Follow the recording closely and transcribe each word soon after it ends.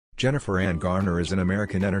Jennifer Anne Garner is an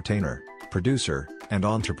American entertainer, producer, and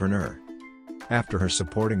entrepreneur. After her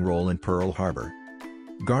supporting role in Pearl Harbor,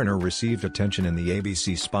 Garner received attention in the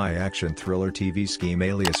ABC spy action thriller TV scheme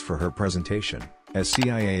Alias for her presentation as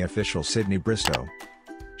CIA official Sydney Bristow.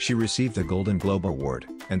 She received a Golden Globe Award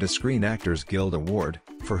and a Screen Actors Guild Award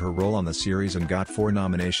for her role on the series and got 4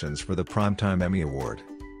 nominations for the Primetime Emmy Award.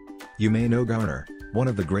 You may know Garner, one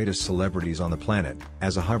of the greatest celebrities on the planet,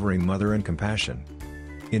 as a hovering mother and compassion.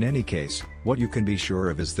 In any case, what you can be sure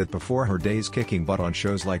of is that before her days kicking butt on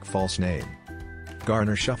shows like False Name,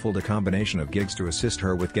 Garner shuffled a combination of gigs to assist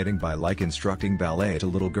her with getting by, like instructing ballet to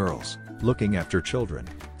little girls, looking after children,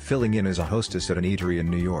 filling in as a hostess at an eatery in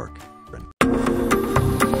New York,